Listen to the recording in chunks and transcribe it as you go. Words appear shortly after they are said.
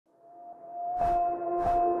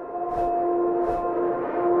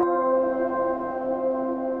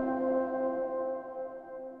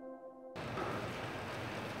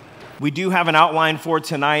We do have an outline for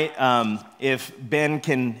tonight. If Ben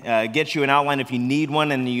can get you an outline, if you need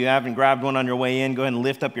one and you haven't grabbed one on your way in, go ahead and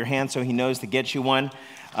lift up your hand so he knows to get you one.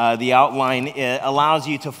 The outline allows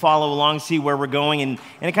you to follow along, see where we're going, and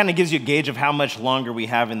it kind of gives you a gauge of how much longer we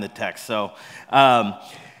have in the text. So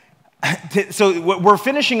we're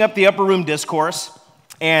finishing up the upper room discourse,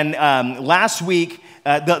 and last week,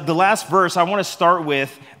 the last verse, I want to start with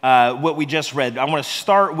what we just read. I want to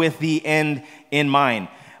start with the end in mind.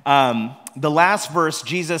 The last verse,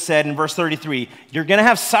 Jesus said in verse 33, "You're going to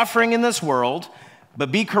have suffering in this world,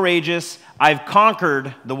 but be courageous. I've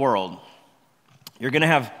conquered the world." You're going to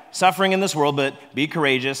have suffering in this world, but be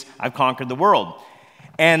courageous. I've conquered the world.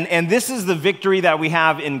 And this is the victory that we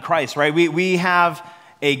have in Christ, right? We have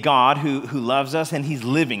a God who loves us, and he's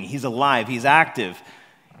living, he's alive, he's active,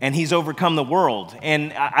 and he's overcome the world.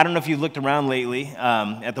 And I don't know if you've looked around lately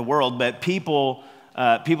at the world, but people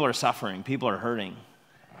are suffering, people are hurting.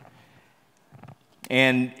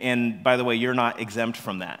 And by the way, you're not exempt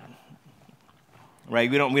from that, right?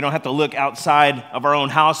 We don't have to look outside of our own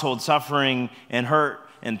household. Suffering and hurt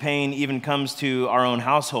and pain even comes to our own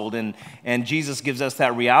household, and Jesus gives us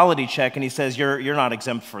that reality check, and he says, you're not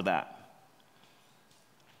exempt for that.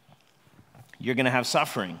 You're going to have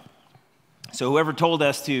suffering. So whoever told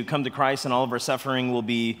us to come to Christ and all of our suffering will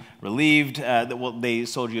be relieved, they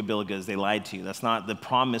sold you a bill of goods. They lied to you. That's not the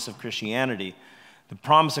promise of Christianity. The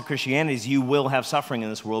promise of Christianity is you will have suffering in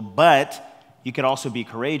this world, but you could also be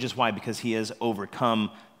courageous. Why? Because he has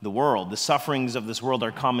overcome the world. The sufferings of this world are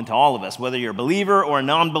common to all of us. Whether you're a believer or a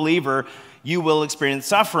non-believer, you will experience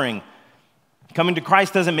suffering. Coming to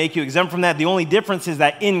Christ doesn't make you exempt from that. The only difference is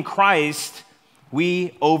that in Christ,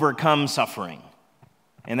 we overcome suffering.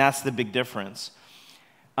 And that's the big difference.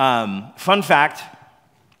 Fun fact,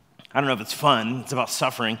 I don't know if it's fun, it's about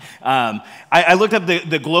suffering. I looked up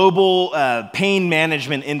the global pain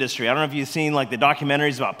management industry. I don't know if you've seen like the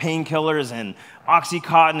documentaries about painkillers and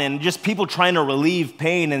Oxycontin and just people trying to relieve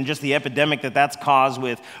pain and just the epidemic that's caused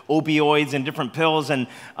with opioids and different pills. And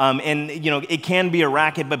you know, it can be a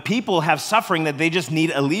racket, but people have suffering that they just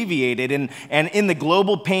need alleviated. And in the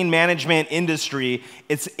global pain management industry,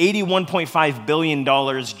 it's $81.5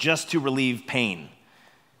 billion just to relieve pain.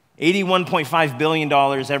 $81.5 billion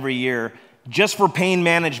every year just for pain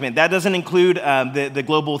management. That doesn't include the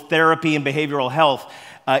global therapy and behavioral health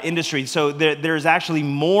industry. So there's actually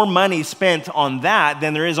more money spent on that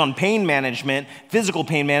than there is on pain management. Physical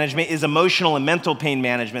pain management is emotional and mental pain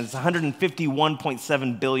management. It's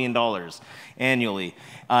 $151.7 billion annually.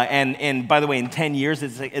 And by the way, in 10 years,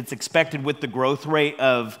 it's expected with the growth rate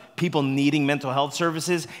of people needing mental health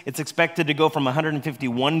services, it's expected to go from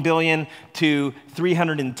 $151 billion to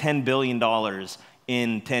 $310 billion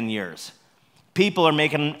in 10 years. People are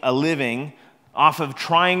making a living off of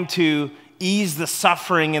trying to ease the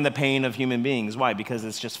suffering and the pain of human beings. Why? Because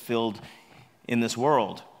it's just filled in this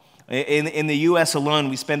world. In the U.S. alone,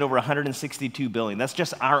 we spend over $162 billion. That's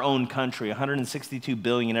just our own country, $162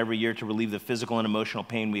 billion every year to relieve the physical and emotional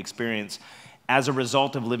pain we experience as a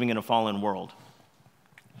result of living in a fallen world.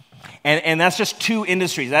 And that's just two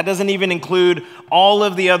industries. That doesn't even include all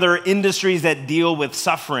of the other industries that deal with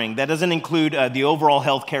suffering. That doesn't include the overall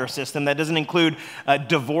healthcare system. That doesn't include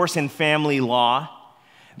divorce and family law.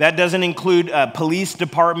 That doesn't include police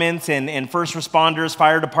departments and first responders,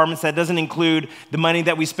 fire departments. That doesn't include the money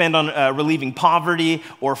that we spend on relieving poverty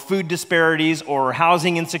or food disparities or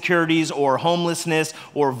housing insecurities or homelessness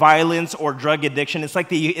or violence or drug addiction. It's like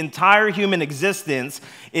the entire human existence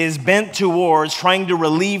is bent towards trying to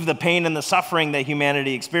relieve the pain and the suffering that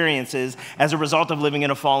humanity experiences as a result of living in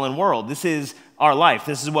a fallen world. This is our life.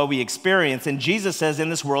 This is what we experience. And Jesus says, in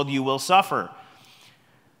this world you will suffer.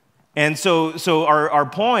 And so our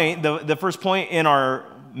point, the first point in our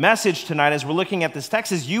message tonight as we're looking at this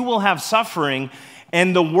text is you will have suffering,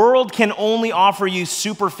 and the world can only offer you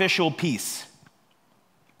superficial peace.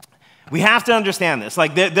 We have to understand this.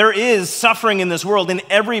 Like there is suffering in this world, and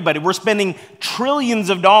everybody, we're spending trillions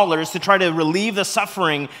of dollars to try to relieve the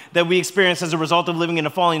suffering that we experience as a result of living in a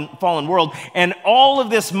fallen world. And all of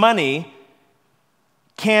this money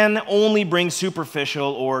can only bring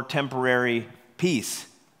superficial or temporary peace.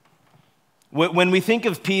 When we think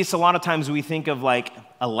of peace, a lot of times we think of like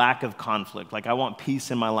a lack of conflict, like I want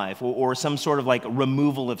peace in my life, or some sort of like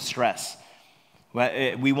removal of stress.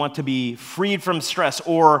 We want to be freed from stress,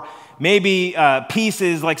 or maybe peace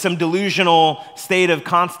is like some delusional state of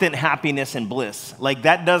constant happiness and bliss. Like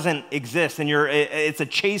that doesn't exist, and it's a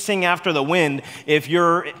chasing after the wind if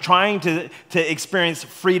you're trying to experience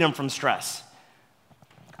freedom from stress.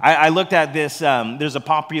 I looked at this, there's a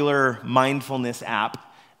popular mindfulness app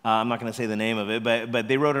I'm not going to say the name of it, but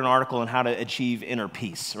they wrote an article on how to achieve inner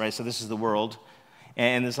peace, right? So this is the world.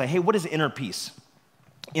 And it's like, hey, what is inner peace?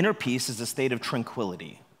 Inner peace is a state of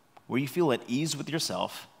tranquility where you feel at ease with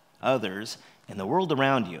yourself, others, and the world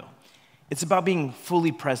around you. It's about being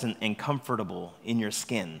fully present and comfortable in your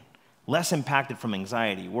skin, less impacted from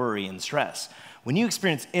anxiety, worry, and stress. When you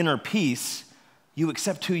experience inner peace, you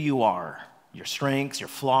accept who you are, your strengths, your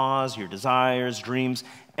flaws, your desires, dreams,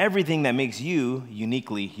 everything that makes you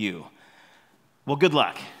uniquely you. Well, good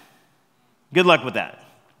luck. Good luck with that.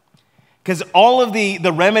 Because all of the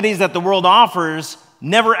remedies that the world offers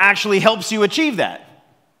never actually helps you achieve that.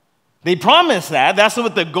 They promise that. That's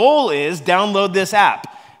what the goal is. Download this app.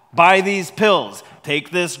 Buy these pills.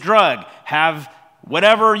 Take this drug. Have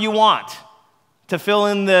whatever you want to fill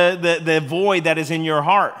in the void that is in your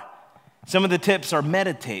heart. Some of the tips are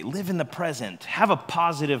meditate, live in the present, have a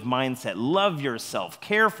positive mindset, love yourself,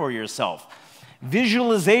 care for yourself.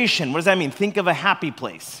 Visualization, what does that mean? Think of a happy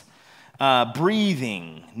place.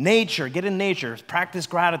 Breathing, nature, get in nature, practice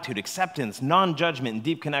gratitude, acceptance, non-judgment, and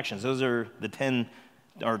deep connections. Those are the 10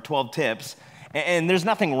 or 12 tips. And there's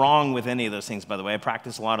nothing wrong with any of those things, by the way. I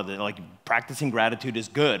practice a lot of it. Like, practicing gratitude is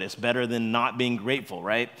good. It's better than not being grateful,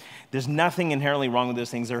 right? There's nothing inherently wrong with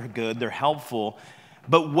those things. They're good. They're helpful.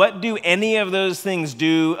 But what do any of those things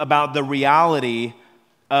do about the reality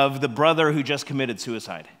of the brother who just committed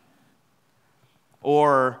suicide?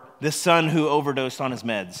 Or the son who overdosed on his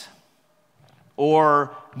meds?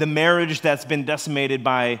 Or the marriage that's been decimated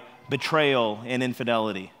by betrayal and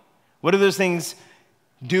infidelity? What do those things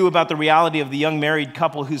do about the reality of the young married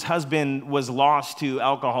couple whose husband was lost to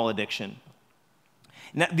alcohol addiction?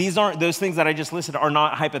 Now, those things that I just listed are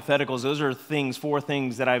not hypotheticals. Those are four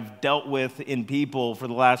things that I've dealt with in people for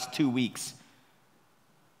the last 2 weeks.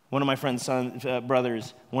 One of my friend's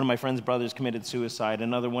brothers committed suicide.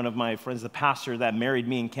 Another one of my friends, the pastor that married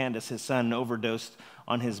me and Candace, his son overdosed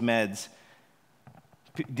on his meds.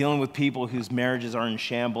 Dealing with people whose marriages are in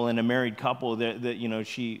shambles, and a married couple that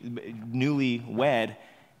she newly wed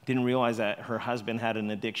didn't realize that her husband had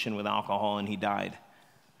an addiction with alcohol and he died.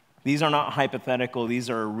 These are not hypothetical. These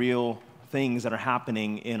are real things that are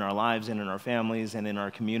happening in our lives and in our families and in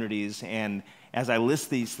our communities. And as I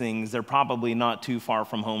list these things, they're probably not too far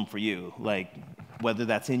from home for you. Like, whether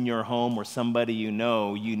that's in your home or somebody you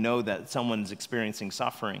know that someone's experiencing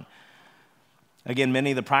suffering. Again,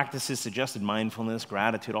 many of the practices suggested, mindfulness,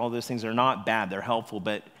 gratitude, all those things are not bad. They're helpful,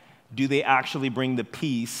 but do they actually bring the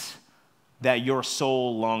peace that your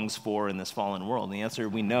soul longs for in this fallen world? And the answer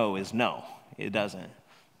we know is no, it doesn't.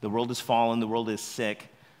 The world is fallen. The world is sick.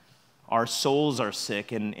 Our souls are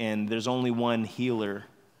sick, and there's only one healer.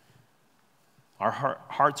 Our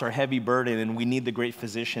hearts are heavy burdened, and we need the great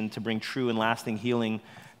physician to bring true and lasting healing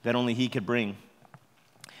that only he could bring.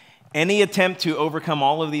 Any attempt to overcome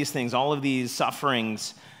all of these things, all of these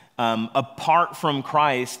sufferings, apart from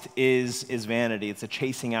Christ is vanity. It's a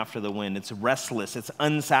chasing after the wind. It's restless. It's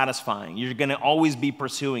unsatisfying. You're going to always be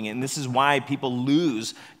pursuing it. And this is why people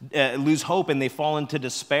lose hope and they fall into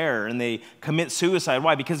despair and they commit suicide.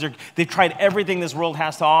 Why? Because they've tried everything this world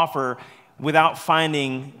has to offer without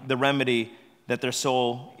finding the remedy that their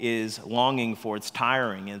soul is longing for. It's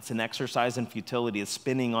tiring. It's an exercise in futility. It's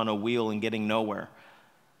spinning on a wheel and getting nowhere.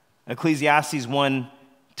 Ecclesiastes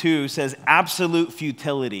 1:2 says, absolute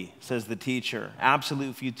futility, says the teacher.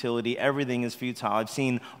 Absolute futility. Everything is futile. I've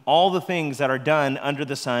seen all the things that are done under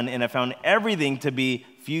the sun, and I found everything to be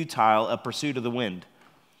futile, a pursuit of the wind.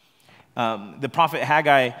 The prophet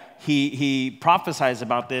Haggai, he prophesies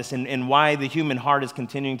about this and why the human heart is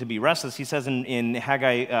continuing to be restless. He says in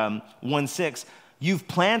Haggai 1:6, you've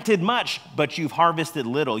planted much, but you've harvested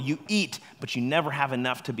little. You eat, but you never have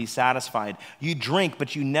enough to be satisfied. You drink,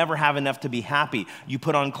 but you never have enough to be happy. You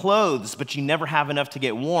put on clothes, but you never have enough to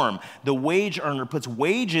get warm. The wage earner puts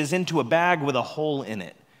wages into a bag with a hole in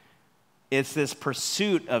it. It's this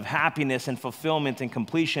pursuit of happiness and fulfillment and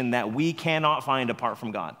completion that we cannot find apart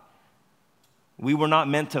from God. We were not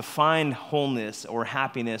meant to find wholeness or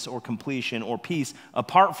happiness or completion or peace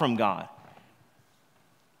apart from God.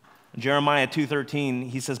 Jeremiah 2:13,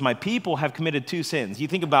 he says, my people have committed 2 sins. You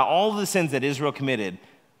think about all the sins that Israel committed,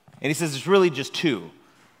 and he says it's really just 2.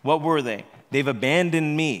 What were they? They've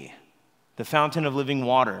abandoned me, the fountain of living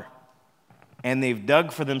water, and they've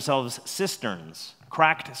dug for themselves cisterns,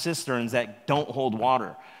 cracked cisterns that don't hold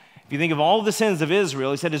water. If you think of all the sins of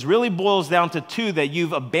Israel, he said it really boils down to 2, that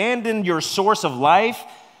you've abandoned your source of life,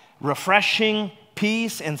 refreshing,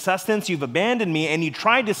 peace, and sustenance. You've abandoned me, and you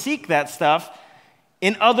tried to seek that stuff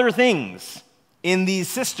in other things, in these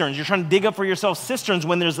cisterns. You're trying to dig up for yourself cisterns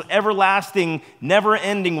when there's everlasting,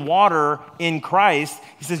 never-ending water in Christ.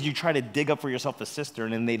 He says you try to dig up for yourself a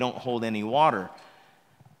cistern and they don't hold any water.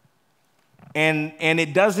 And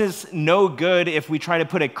it does us no good if we try to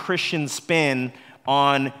put a Christian spin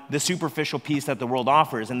on the superficial peace that the world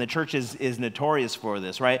offers. And the church is notorious for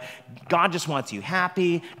this, right? God just wants you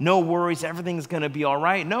happy, no worries, everything's going to be all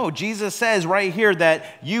right. No, Jesus says right here that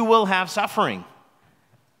you will have suffering.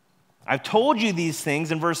 I've told you these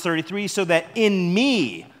things in verse 33 so that in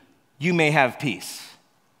me you may have peace.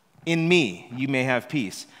 In me you may have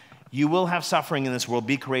peace. You will have suffering in this world.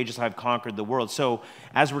 Be courageous, I've conquered the world. So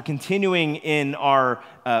as we're continuing in our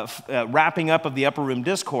wrapping up of the upper room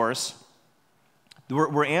discourse,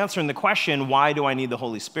 we're answering the question, why do I need the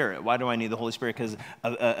Holy Spirit? Why do I need the Holy Spirit? Because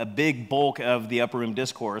a big bulk of the upper room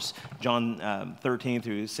discourse, John 13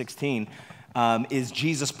 through 16, is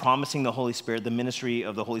Jesus promising the Holy Spirit, the ministry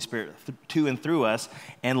of the Holy Spirit to and through us.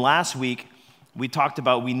 And last week, we talked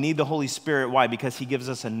about we need the Holy Spirit. Why? Because he gives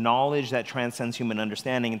us a knowledge that transcends human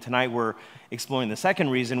understanding. And tonight we're exploring the second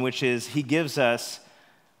reason, which is he gives us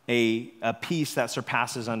a peace that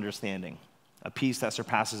surpasses understanding. A peace that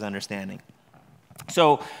surpasses understanding.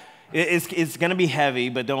 So it's going to be heavy,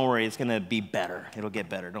 but don't worry, it's going to be better. It'll get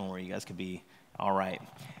better. Don't worry, you guys could be all right.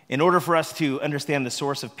 In order for us to understand the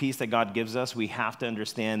source of peace that God gives us, we have to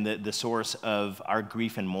understand the source of our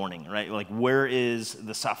grief and mourning, right? Like, where is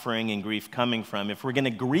the suffering and grief coming from? If we're going to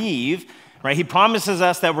grieve, right, he promises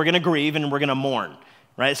us that we're going to grieve and we're going to mourn,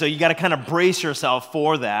 right? So you got to kind of brace yourself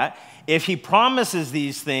for that. If he promises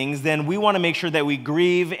these things, then we want to make sure that we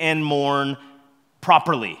grieve and mourn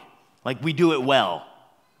properly, like we do it well,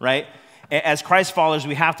 right? As Christ followers,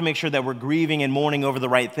 we have to make sure that we're grieving and mourning over the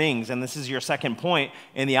right things. And this is your second point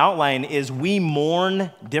in the outline, is we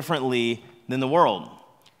mourn differently than the world.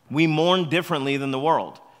 We mourn differently than the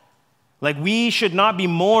world. Like, we should not be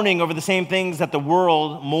mourning over the same things that the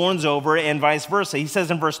world mourns over, and vice versa. He says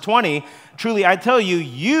in verse 20, truly I tell you,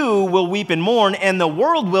 you will weep and mourn, and the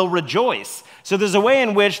world will rejoice. So there's a way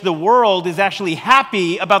in which the world is actually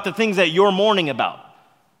happy about the things that you're mourning about.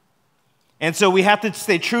 And so we have to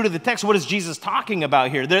stay true to the text. What is Jesus talking about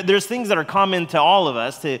here? There's things that are common to all of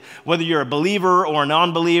us, to whether you're a believer or a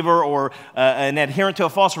non-believer or an adherent to a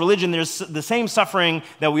false religion. There's the same suffering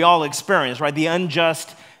that we all experience, right? The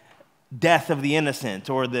unjust death of the innocent,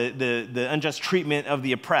 or the unjust treatment of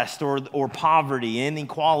the oppressed, or poverty,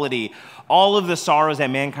 inequality, all of the sorrows that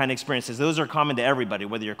mankind experiences. Those are common to everybody,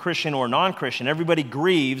 whether you're Christian or non-Christian. Everybody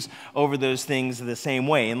grieves over those things the same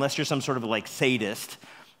way, unless you're some sort of like sadist.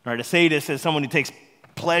 Right, a sadist is someone who takes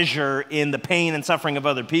pleasure in the pain and suffering of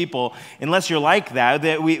other people. Unless you're like that,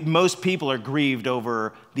 most people are grieved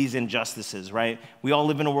over these injustices, right? We all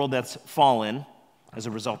live in a world that's fallen as a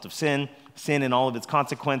result of sin. Sin and all of its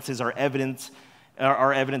consequences are evident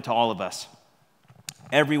to all of us.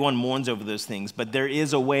 Everyone mourns over those things, but there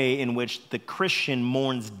is a way in which the Christian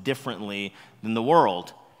mourns differently than the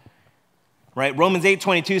world. Right? Romans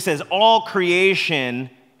 8:22 says, all creation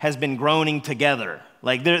has been groaning together.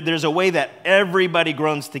 Like, there's a way that everybody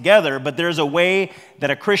groans together, but there's a way that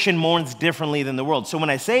a Christian mourns differently than the world. So when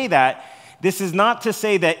I say that, this is not to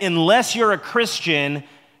say that unless you're a Christian,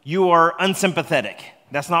 you are unsympathetic.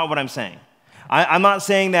 That's not what I'm saying. I'm not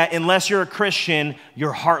saying that unless you're a Christian,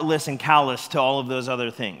 you're heartless and callous to all of those other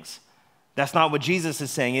things. That's not what Jesus is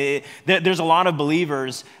saying. There's a lot of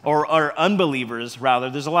believers, or unbelievers rather,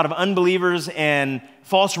 there's a lot of unbelievers and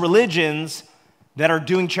false religions that are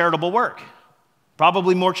doing charitable work.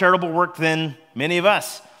 Probably more charitable work than many of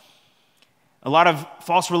us. A lot of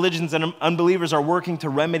false religions and unbelievers are working to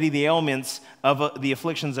remedy the ailments of the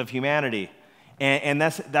afflictions of humanity. And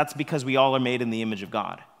that's because we all are made in the image of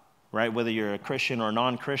God, right? Whether you're a Christian or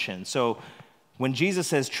non-Christian. So when Jesus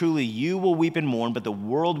says, truly, you will weep and mourn, but the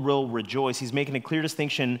world will rejoice, he's making a clear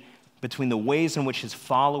distinction between the ways in which his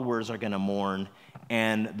followers are going to mourn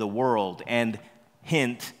and the world. And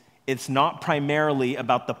hint, it's not primarily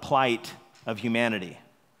about the plight of humanity.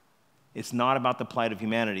 It's not about the plight of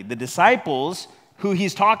humanity. The disciples who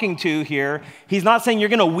he's talking to here, he's not saying you're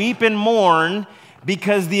going to weep and mourn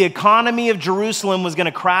because the economy of Jerusalem was going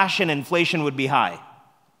to crash and inflation would be high.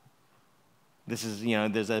 This is,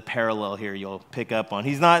 there's a parallel here you'll pick up on.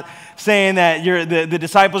 He's not saying that the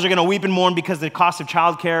disciples are going to weep and mourn because the cost of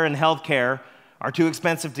childcare and health care are too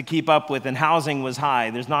expensive to keep up with, and housing was high.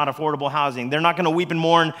 There's not affordable housing. They're not going to weep and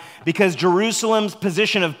mourn because Jerusalem's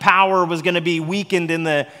position of power was going to be weakened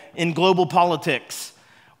in global politics,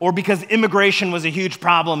 or because immigration was a huge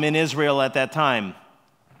problem in Israel at that time.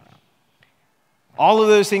 All of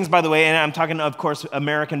those things, by the way, and I'm talking, of course,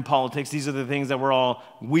 American politics. These are the things that we're all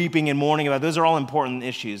weeping and mourning about. Those are all important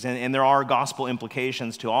issues, and there are gospel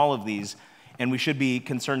implications to all of these, and we should be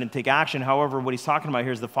concerned and take action. However, what he's talking about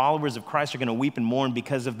here is the followers of Christ are going to weep and mourn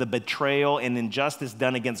because of the betrayal and injustice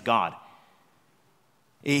done against God.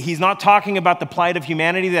 He's not talking about the plight of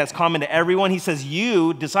humanity that's common to everyone. He says,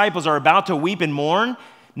 you, disciples, are about to weep and mourn,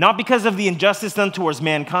 not because of the injustice done towards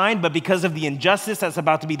mankind, but because of the injustice that's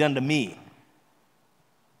about to be done to me.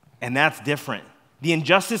 And that's different. The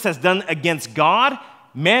injustice that's done against God,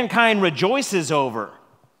 mankind rejoices over.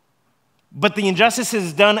 But the injustice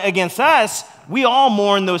is done against us, we all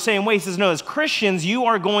mourn those same ways. He says, no, as Christians, you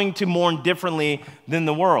are going to mourn differently than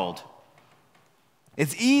the world.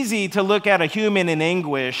 It's easy to look at a human in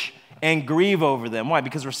anguish and grieve over them. Why?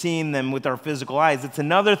 Because we're seeing them with our physical eyes. It's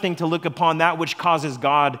another thing to look upon that which causes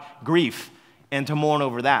God grief and to mourn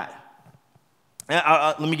over that.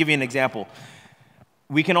 Let me give you an example.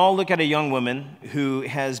 We can all look at a young woman who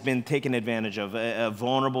has been taken advantage of, a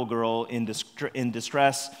vulnerable girl in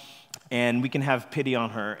distress, and we can have pity on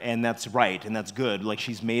her, and that's right, and that's good. Like,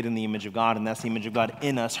 she's made in the image of God, and that's the image of God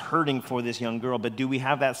in us, hurting for this young girl. But do we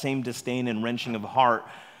have that same disdain and wrenching of heart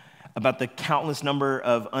about the countless number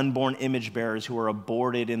of unborn image bearers who are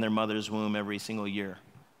aborted in their mother's womb every single year?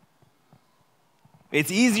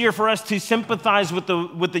 It's easier for us to sympathize with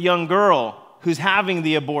the young girl who's having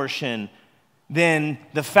the abortion than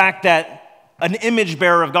the fact that an image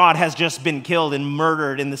bearer of God has just been killed and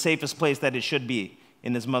murdered in the safest place that it should be,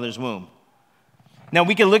 in his mother's womb. Now,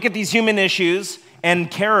 we can look at these human issues and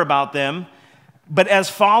care about them, but as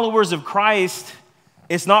followers of Christ,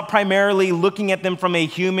 it's not primarily looking at them from a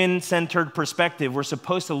human-centered perspective. We're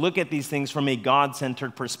supposed to look at these things from a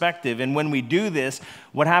God-centered perspective. And when we do this,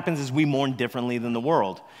 what happens is we mourn differently than the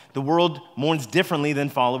world. The world mourns differently than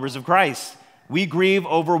followers of Christ. We grieve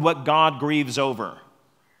over what God grieves over.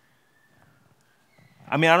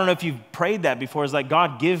 I mean, I don't know if you've prayed that before. It's like,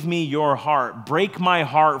 God, give me your heart. Break my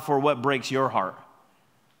heart for what breaks your heart.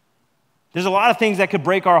 There's a lot of things that could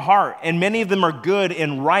break our heart, and many of them are good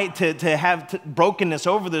and right to have brokenness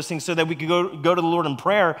over those things so that we could go to the Lord in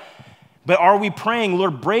prayer. But are we praying,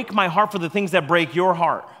 Lord, break my heart for the things that break your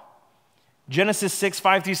heart? Genesis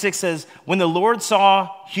 6:5-6 says, when the Lord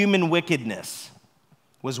saw human wickedness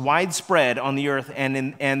was widespread on the earth,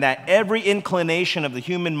 and that every inclination of the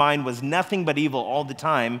human mind was nothing but evil all the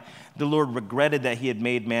time, the Lord regretted that he had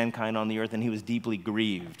made mankind on the earth, and he was deeply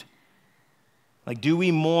grieved. Like, do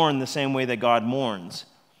we mourn the same way that God mourns?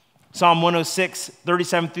 Psalm 106,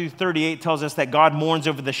 37-38 tells us that God mourns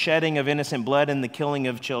over the shedding of innocent blood and the killing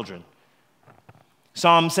of children.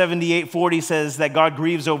 Psalm 78:40 says that God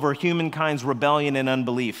grieves over humankind's rebellion and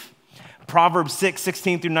unbelief. Proverbs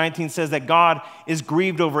 6:16-19 says that God is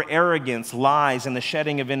grieved over arrogance, lies, and the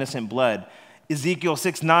shedding of innocent blood. Ezekiel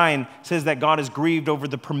 6:9 says that God is grieved over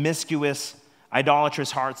the promiscuous,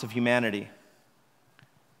 idolatrous hearts of humanity.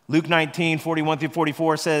 Luke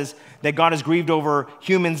 19:41-44 says that God is grieved over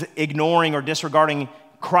humans ignoring or disregarding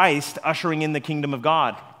Christ, ushering in the kingdom of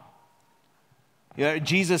God.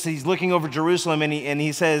 Jesus, he's looking over Jerusalem, and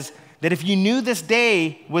he says that if you knew this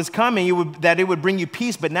day was coming, that it would bring you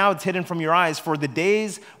peace, but now it's hidden from your eyes. For the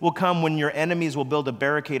days will come when your enemies will build a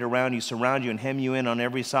barricade around you, surround you, and hem you in on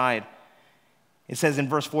every side. It says in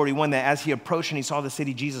verse 41 that as he approached and he saw the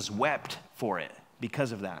city, Jesus wept for it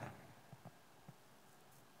because of that.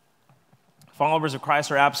 Followers of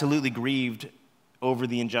Christ are absolutely grieved over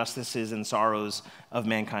the injustices and sorrows of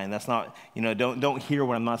mankind. That's not, don't hear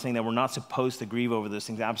what I'm not saying, that we're not supposed to grieve over those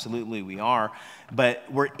things. Absolutely we are. But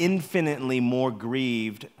we're infinitely more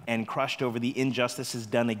grieved and crushed over the injustices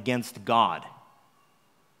done against God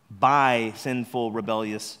by sinful,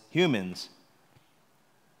 rebellious humans.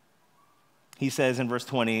 He says in verse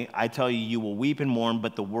 20, I tell you, you will weep and mourn,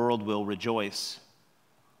 but the world will rejoice.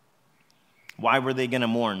 Why were they going to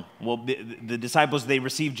mourn? Well, the disciples, they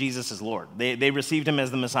received Jesus as Lord. They received him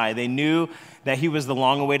as the Messiah. They knew that he was the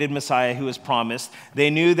long-awaited Messiah who was promised.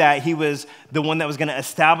 They knew that he was the one that was going to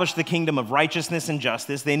establish the kingdom of righteousness and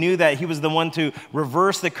justice. They knew that he was the one to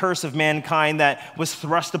reverse the curse of mankind that was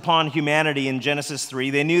thrust upon humanity in Genesis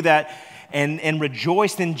 3. They knew that and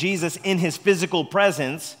rejoiced in Jesus in his physical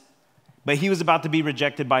presence, but he was about to be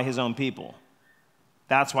rejected by his own people.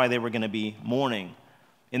 That's why they were going to be mourning.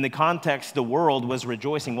 In the context, the world was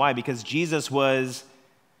rejoicing. Why? Because Jesus was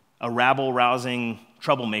a rabble-rousing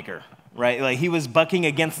troublemaker, right? Like, he was bucking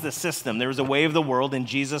against the system. There was a way of the world, and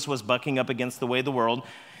Jesus was bucking up against the way of the world.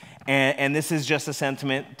 And this is just a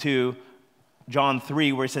sentiment to John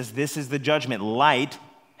 3, where it says, this is the judgment. Light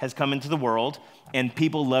has come into the world, and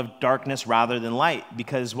people loved darkness rather than light.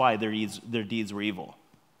 Because why? Their deeds were evil.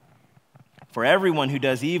 For everyone who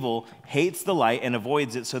does evil hates the light and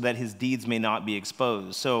avoids it so that his deeds may not be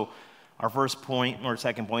exposed. So our first point, or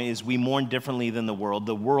second point, is we mourn differently than the world.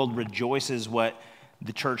 The world rejoices what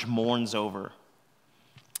the church mourns over.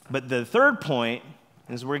 But the third point,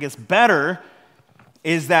 is where it gets better,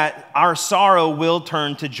 is that our sorrow will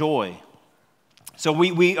turn to joy. So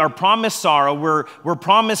we are promised sorrow, we're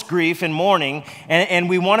promised grief and mourning, and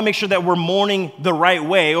we want to make sure that we're mourning the right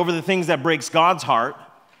way over the things that breaks God's heart.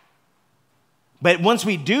 But once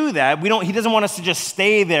we do that, he doesn't want us to just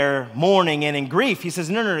stay there mourning and in grief. He says,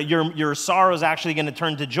 no, your sorrow is actually going to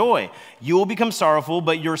turn to joy. You will become sorrowful,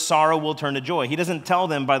 but your sorrow will turn to joy. He doesn't tell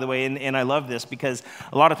them, by the way, and I love this, because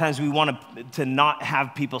a lot of times we want to not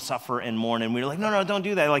have people suffer and mourn, and we're like, no, don't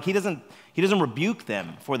do that. Like he doesn't rebuke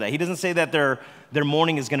them for that. He doesn't say that their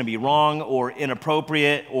mourning is going to be wrong or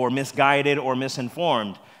inappropriate or misguided or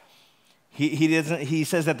misinformed. He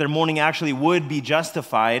says that their mourning actually would be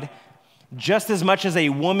justified, just as much as a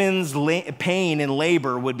woman's pain in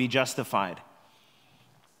labor would be justified.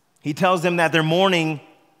 He tells them that their mourning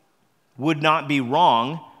would not be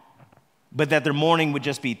wrong, but that their mourning would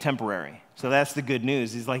just be temporary. So that's the good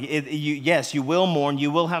news. He's like, yes, you will mourn,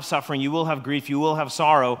 you will have suffering, you will have grief, you will have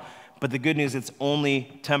sorrow, but the good news, it's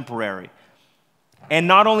only temporary. And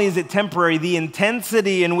not only is it temporary, the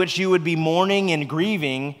intensity in which you would be mourning and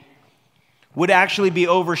grieving would actually be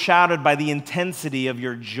overshadowed by the intensity of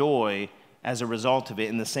your joy as a result of it,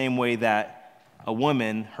 in the same way that a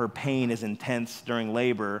woman, her pain is intense during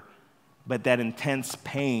labor, but that intense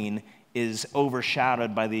pain is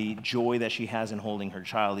overshadowed by the joy that she has in holding her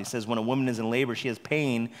child. He says when a woman is in labor, she has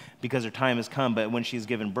pain because her time has come, but when she's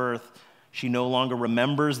given birth, she no longer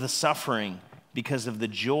remembers the suffering because of the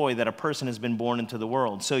joy that a person has been born into the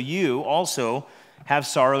world. So you also have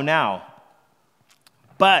sorrow now,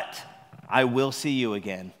 but I will see you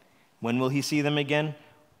again. When will he see them again?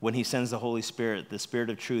 When he sends the Holy Spirit, the Spirit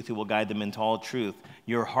of truth, who will guide them into all truth.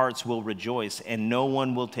 Your hearts will rejoice, and no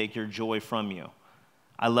one will take your joy from you.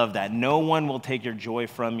 I love that. No one will take your joy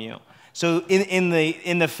from you. So in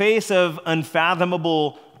the face of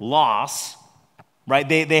unfathomable loss, right?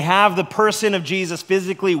 They have the person of Jesus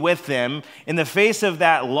physically with them. In the face of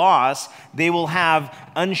that loss, they will have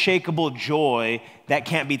unshakable joy that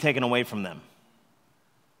can't be taken away from them.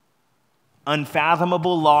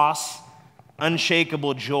 Unfathomable loss,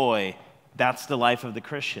 unshakable joy. That's the life of the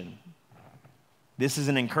Christian. This is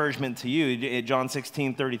an encouragement to you. John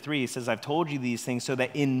 16:33, he says, I've told you these things so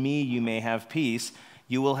that in me you may have peace.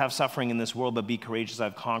 You will have suffering in this world, but be courageous.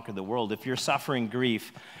 I've conquered the world. If you're suffering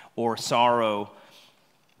grief or sorrow,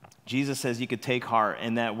 Jesus says you could take heart,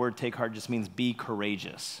 and that word take heart just means be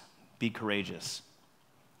courageous. Be courageous.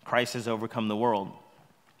 Christ has overcome the world.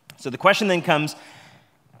 So the question then comes,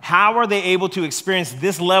 how are they able to experience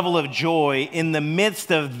this level of joy in the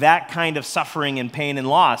midst of that kind of suffering and pain and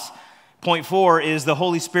loss? Point 4 is the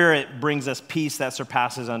Holy Spirit brings us peace that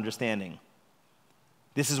surpasses understanding.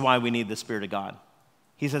 This is why we need the Spirit of God.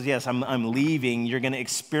 He says, yes, I'm leaving. You're going to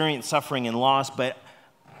experience suffering and loss, but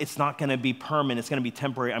it's not going to be permanent. It's going to be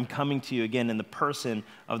temporary. I'm coming to you again in the person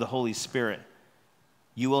of the Holy Spirit.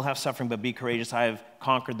 You will have suffering, but be courageous. I have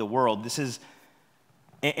conquered the world. This is,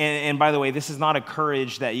 and by the way, this is not a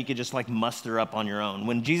courage that you could just like muster up on your own.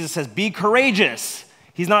 When Jesus says, be courageous,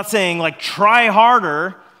 he's not saying like try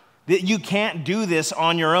harder, that you can't do this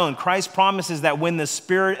on your own. Christ promises that when the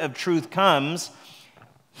Spirit of truth comes,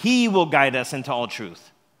 he will guide us into all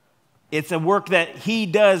truth. It's a work that he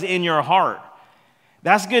does in your heart.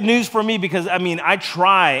 That's good news for me because, I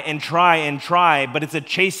try and try and try, but it's a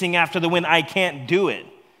chasing after the wind. I can't do it.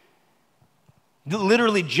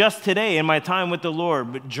 Literally just today in my time with the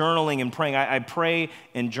Lord, but journaling and praying, I pray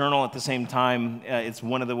and journal at the same time. It's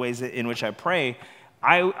one of the ways in which I pray.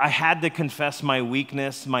 I had to confess my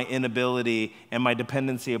weakness, my inability, and my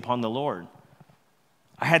dependency upon the Lord.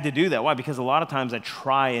 I had to do that. Why? Because a lot of times I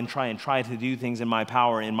try and try and try to do things in my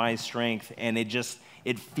power, in my strength, and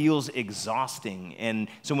it feels exhausting. And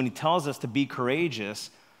so when he tells us to be courageous,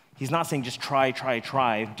 he's not saying just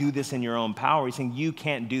try, do this in your own power. He's saying you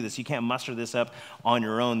can't do this. You can't muster this up on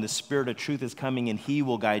your own. The Spirit of truth is coming, and he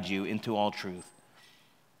will guide you into all truth.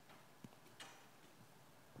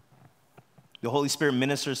 The Holy Spirit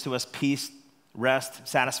ministers to us peace, rest,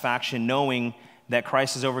 satisfaction, knowing that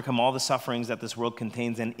Christ has overcome all the sufferings that this world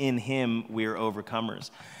contains, and in him we are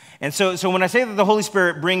overcomers. And so when I say that the Holy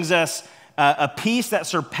Spirit brings us a peace that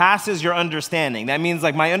surpasses your understanding, that means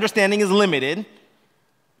like my understanding is limited.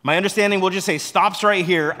 My understanding, we'll just say, stops right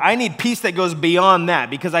here. I need peace that goes beyond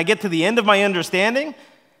that because I get to the end of my understanding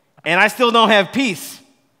and I still don't have peace.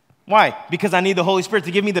 Why? Because I need the Holy Spirit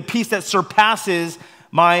to give me the peace that surpasses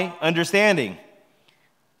my understanding.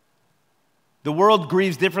 The world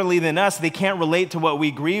grieves differently than us. They can't relate to what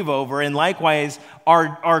we grieve over. And likewise,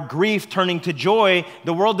 our grief turning to joy,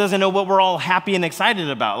 the world doesn't know what we're all happy and excited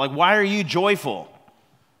about. Like, why are you joyful?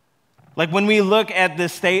 Like, when we look at the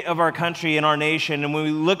state of our country and our nation, and when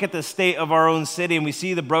we look at the state of our own city, and we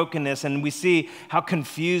see the brokenness, and we see how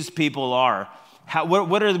confused people are,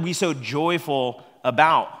 what are we so joyful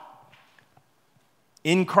about?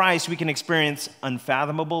 In Christ, we can experience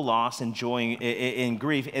unfathomable loss and joy in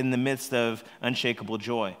grief in the midst of unshakable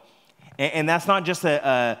joy. And that's not just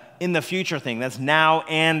a in the future thing. That's now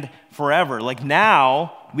and forever. Like,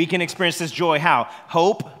 now, we can experience this joy. How?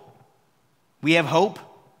 Hope. We have hope.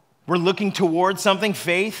 We're looking towards something,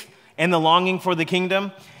 faith, and the longing for the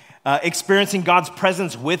kingdom. Experiencing God's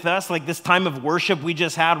presence with us. Like this time of worship we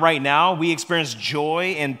just had right now, we experience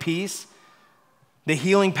joy and peace. The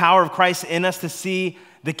healing power of Christ in us to see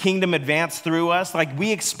the kingdom advance through us. Like,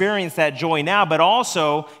 we experience that joy now, but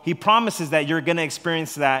also he promises that you're going to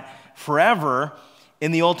experience that forever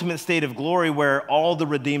in the ultimate state of glory where all the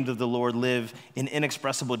redeemed of the Lord live in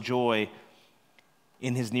inexpressible joy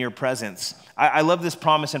in his near presence. I love this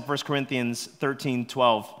promise in 1 Corinthians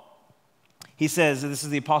 13:12. He says, this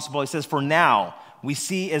is the Apostle Paul, he says, "For now we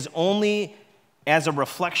see as only as a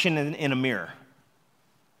reflection in a mirror."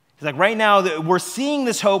 He's like, right now, we're seeing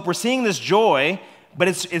this hope, we're seeing this joy, but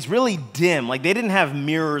it's really dim. Like, they didn't have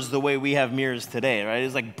mirrors the way we have mirrors today, right?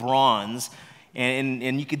 It's like bronze,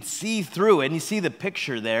 and you could see through it, and you see the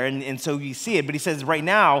picture there, and so you see it. But he says, right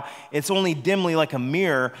now, it's only dimly like a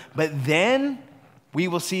mirror, but then we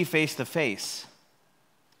will see face to face.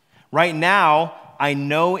 Right now, I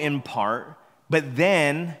know in part, but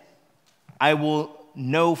then I will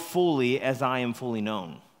know fully as I am fully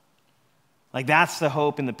known. Like, that's the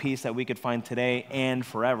hope and the peace that we could find today and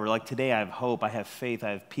forever. Like, today I have hope, I have faith, I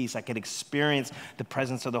have peace. I could experience the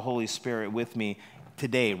presence of the Holy Spirit with me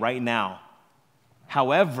today, right now.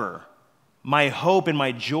 However, my hope and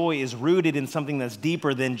my joy is rooted in something that's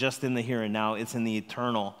deeper than just in the here and now. It's in the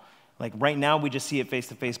eternal. Like, right now we just see it face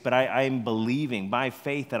to face, but I'm believing by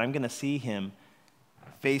faith that I'm going to see him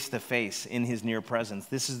face to face in his near presence.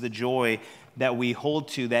 This is the joy that we hold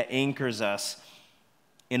to that anchors us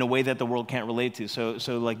in a way that the world can't relate to.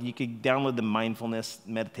 So like, you could download the mindfulness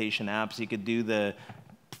meditation apps. You could do the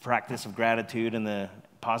practice of gratitude and the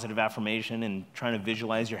positive affirmation and trying to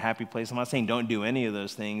visualize your happy place. I'm not saying don't do any of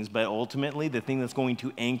those things, but ultimately the thing that's going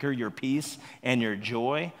to anchor your peace and your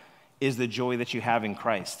joy is the joy that you have in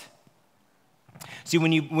Christ. See,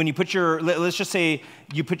 when you put let's just say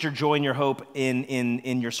you put your joy and your hope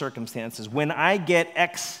in your circumstances. When I get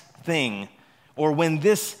X thing, or when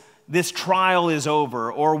this trial is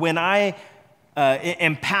over, or when I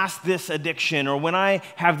am past this addiction, or when I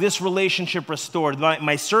have this relationship restored,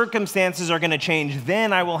 my circumstances are going to change,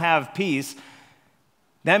 then I will have peace.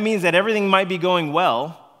 That means that everything might be going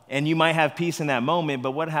well, and you might have peace in that moment,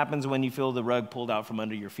 but what happens when you feel the rug pulled out from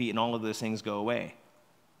under your feet and all of those things go away?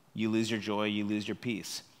 You lose your joy, you lose your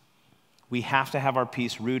peace. We have to have our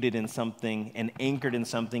peace rooted in something and anchored in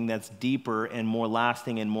something that's deeper and more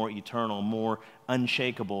lasting and more eternal, more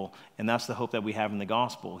unshakable, and that's the hope that we have in the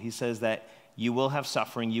gospel. He says that you will have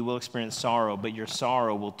suffering, you will experience sorrow, but your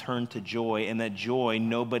sorrow will turn to joy, and that joy,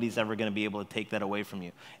 nobody's ever going to be able to take that away from you.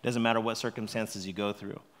 It doesn't matter what circumstances you go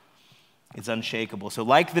through. It's unshakable. So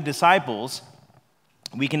like the disciples,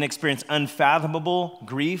 we can experience unfathomable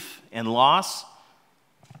grief and loss,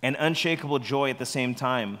 and unshakable joy at the same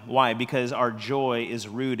time. Why? Because our joy is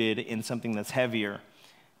rooted in something that's heavier,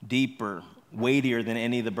 deeper, weightier than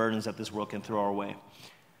any of the burdens that this world can throw our way.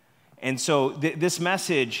 And so this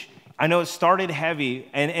message, I know it started heavy,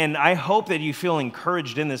 and I hope that you feel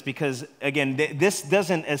encouraged in this because, again, this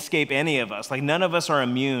doesn't escape any of us. Like, none of us are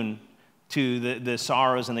immune to the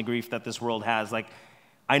sorrows and the grief that this world has. Like,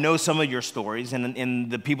 I know some of your stories, and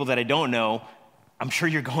the people that I don't know, I'm sure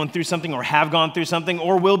you're going through something or have gone through something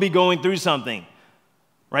or will be going through something,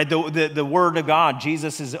 right? The word of God,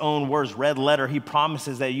 Jesus' own words, red letter, he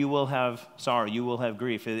promises that you will have sorrow, you will have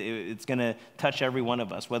grief. It's going to touch every one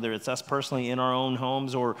of us, whether it's us personally in our own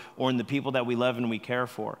homes or in the people that we love and we care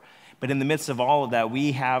for. But in the midst of all of that,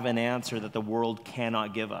 we have an answer that the world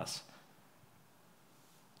cannot give us.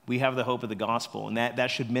 We have the hope of the gospel, and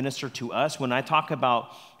that should minister to us. When I talk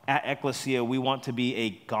about at Ekklesia, we want to be a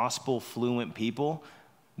gospel-fluent people.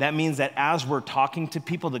 That means that as we're talking to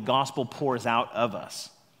people, the gospel pours out of us,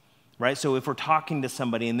 right? So if we're talking to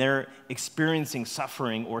somebody and they're experiencing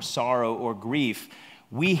suffering or sorrow or grief,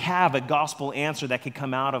 we have a gospel answer that could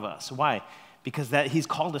come out of us. Why? because he's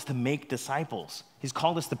called us to make disciples. He's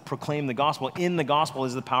called us to proclaim the gospel. In the gospel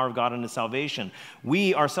is the power of God unto salvation.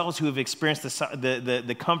 We ourselves who have experienced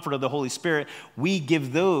the comfort of the Holy Spirit, we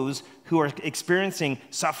give those who are experiencing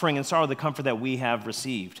suffering and sorrow the comfort that we have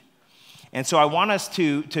received. And so I want us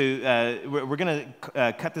we're going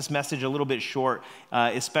to cut this message a little bit short,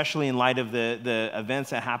 especially in light of the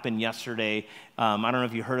events that happened yesterday. I don't know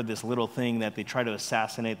if you heard of this little thing that they tried to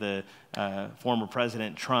assassinate the former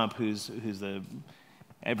President Trump, who's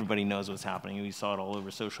everybody knows what's happening. We saw it all over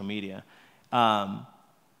social media.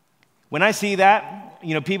 When I see that,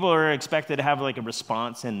 people are expected to have like a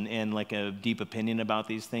response and like a deep opinion about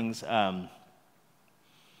these things. I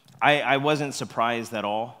wasn't surprised at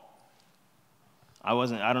all. I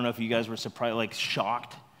don't know if you guys were surprised, like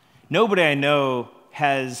shocked. Nobody I know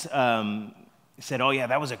has said, oh yeah,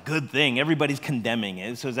 that was a good thing. Everybody's condemning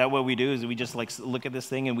it. So is that what we do? Is we just like look at this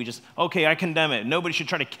thing and we just, okay, I condemn it. Nobody should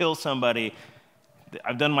try to kill somebody.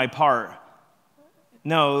 I've done my part.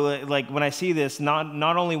 No, like when I see this,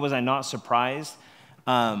 not only was I not surprised,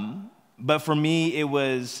 but for me it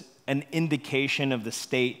was an indication of the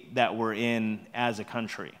state that we're in as a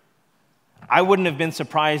country. I wouldn't have been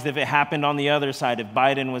surprised if it happened on the other side, if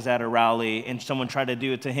Biden was at a rally and someone tried to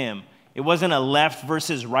do it to him. It wasn't a left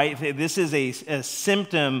versus right. This is a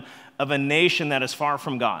symptom of a nation that is far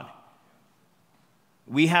from God.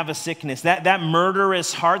 We have a sickness. That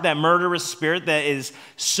murderous heart, that murderous spirit that is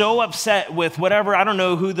so upset with whatever, I don't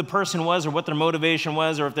know who the person was or what their motivation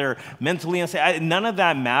was or if they're mentally unstable. None of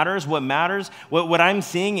that matters. What matters, what I'm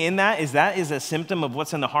seeing in that is a symptom of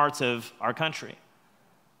what's in the hearts of our country.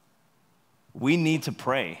 We need to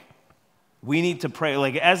pray. We need to pray.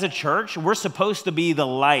 Like as a church, we're supposed to be the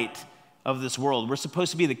light of this world. We're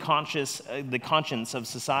supposed to be the conscience of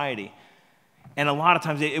society. And a lot of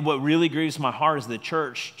times, what really grieves my heart is the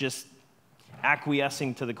church just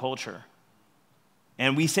acquiescing to the culture.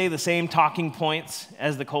 And we say the same talking points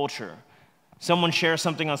as the culture. Someone shares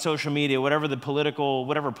something on social media, whatever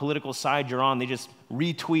political side you're on, they just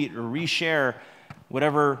retweet or reshare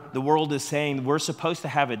whatever the world is saying. We're supposed to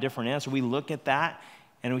have a different answer. We look at that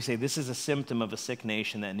and we say, this is a symptom of a sick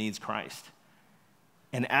nation that needs Christ.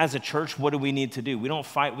 And as a church, what do we need to do? We don't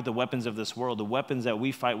fight with the weapons of this world. The weapons that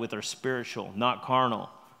we fight with are spiritual, not carnal.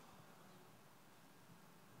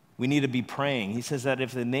 We need to be praying. He says that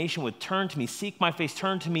if the nation would turn to me, seek my face,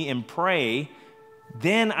 turn to me and pray,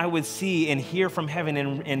 then I would see and hear from heaven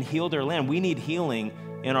and heal their land. We need healing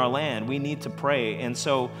in our land. We need to pray. And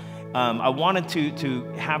so I wanted to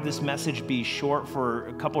have this message be short for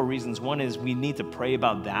a couple of reasons. One is we need to pray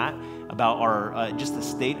about that, about our just the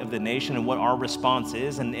state of the nation and what our response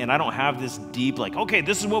is. And I don't have this deep like, okay,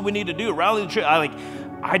 this is what we need to do. Rally the troops.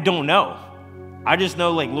 I don't know. I just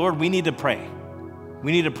know like, Lord, we need to pray.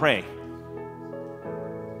 We need to pray.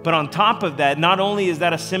 But on top of that, not only is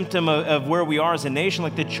that a symptom of where we are as a nation,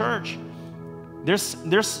 like the church,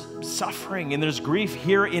 there's suffering and there's grief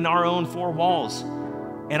here in our own four walls.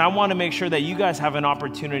 And I want to make sure that you guys have an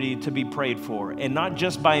opportunity to be prayed for. And not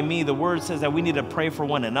just by me. The word says that we need to pray for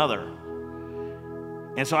one another.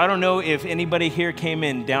 And so I don't know if anybody here came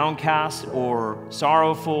in downcast or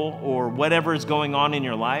sorrowful or whatever is going on in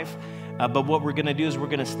your life. But what we're going to do is we're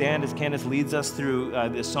going to stand as Candace leads us through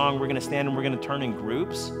this song. We're going to stand and we're going to turn in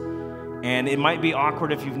groups. And it might be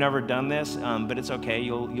awkward if you've never done this, but it's okay.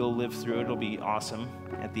 You'll live through it. It'll be awesome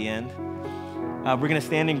at the end. We're going to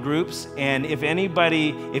stand in groups, and if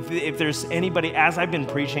there's anybody, as I've been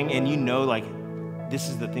preaching, and you know, like, this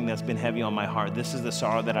is the thing that's been heavy on my heart, this is the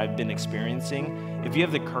sorrow that I've been experiencing, if you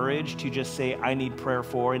have the courage to just say, I need prayer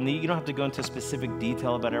for, and you don't have to go into specific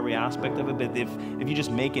detail about every aspect of it, but if you just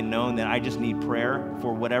make it known that I just need prayer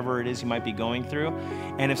for whatever it is you might be going through,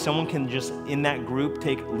 and if someone can just, in that group,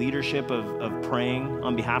 take leadership of praying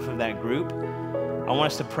on behalf of that group, I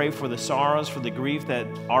want us to pray for the sorrows, for the grief that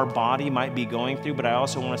our body might be going through, but I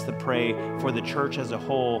also want us to pray for the church as a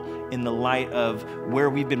whole in the light of where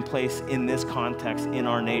we've been placed in this context in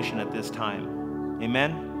our nation at this time.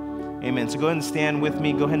 Amen? Amen. So go ahead and stand with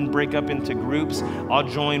me. Go ahead and break up into groups. I'll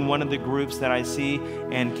join one of the groups that I see,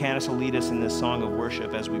 and Candace will lead us in this song of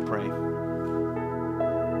worship as we pray.